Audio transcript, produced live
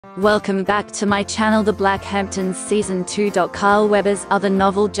Welcome back to my channel. The Black Hamptons Season 2. Carl Weber's other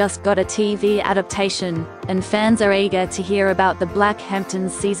novel just got a TV adaptation, and fans are eager to hear about the Black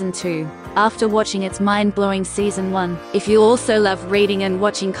Hamptons Season 2. After watching its mind-blowing Season 1, if you also love reading and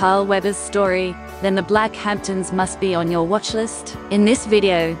watching Carl Weber's story, then the Black Hamptons must be on your watch list. In this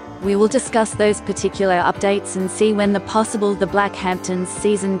video, we will discuss those particular updates and see when the Black Hamptons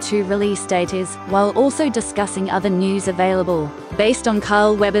Season 2 release date is, while also discussing other news available. Based on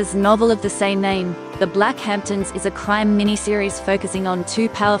Carl Weber's novel of the same name, The Black Hamptons is a crime miniseries focusing on two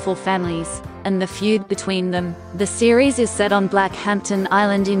powerful families and the feud between them. The series is set on Black Hampton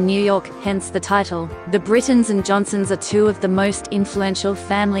Island in New York, hence the title. The Brittons and Johnsons are two of the most influential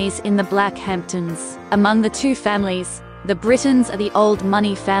families in the Black Hamptons. Among the two families, the Brittons are the old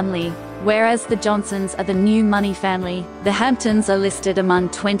money family, whereas the Johnsons are the new money family. The Hamptons are listed among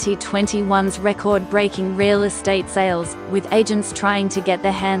 2021's record-breaking real estate sales, with agents trying to get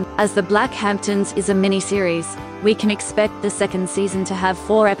their hand. As The Black Hamptons is a mini-series, we can expect the second season to have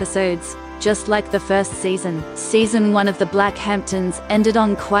 4 episodes, just like the first season. Season 1 of The Black Hamptons ended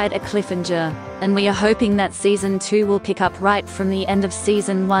on quite a cliffhanger, and we are hoping that Season 2 will pick up right from the end of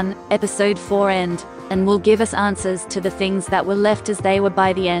Season 1, Episode 4 and will give us answers to the things that were left as they were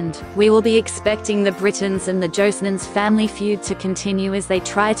by the end. We will be expecting the Brittons and the Johnsons family feud to continue as they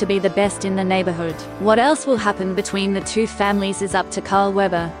try to be the best in the neighborhood. What else will happen between the two families is up to Carl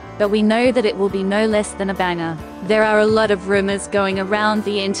Weber, but we know that it will be no less than a banger. There are a lot of rumors going around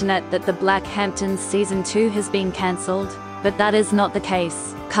the internet that the Black Hamptons Season 2 has been cancelled, but that is not the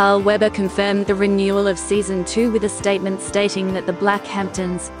case. Carl Weber confirmed the renewal of Season 2 with a statement stating that the Black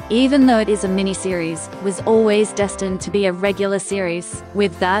Hamptons, even though it is a mini-series, was always destined to be a regular series.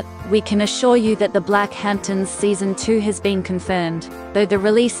 With that, we can assure you that the Black Hamptons Season 2 has been confirmed, though the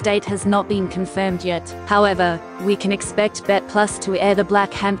release date has not been confirmed yet. However, we can expect Bet Plus to air the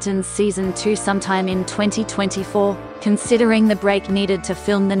Black Hamptons Season 2 sometime in 2024, considering the break needed to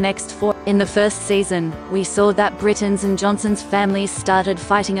film the next 4. In the first season, we saw that Brittons and Johnsons families started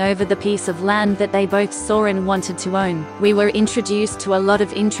fighting over the piece of land that they both saw and wanted to own. We were introduced to a lot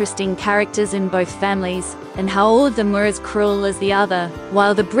of interesting characters in both families, and how all of them were as cruel as the other.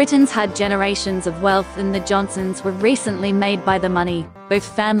 While the Brittons had generations of wealth and the Johnsons were recently made by the money, both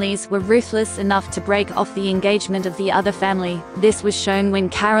families were ruthless enough to break off the engagement of the other family. This was shown when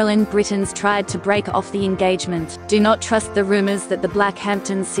Carolyn Brittons tried to break off the engagement. Do not trust the rumors that the Black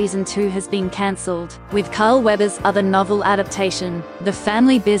Hamptons Season 2 has been cancelled. With Carl Weber's other novel adaptation, The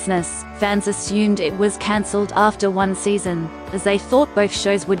Family Business, fans assumed it was cancelled after 1 season, as they thought both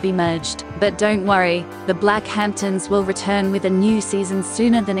shows would be merged. But don't worry, the Black Hamptons will return with a new season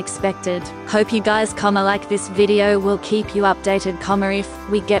sooner than expected. Hope you guys like this video. Will keep you updated if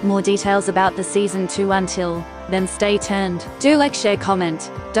we get more details about the Season 2. Until then, stay tuned. Do like, share,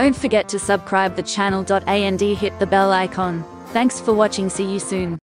 comment. Don't forget to subscribe the channel and hit the bell icon. Thanks for watching. See you soon.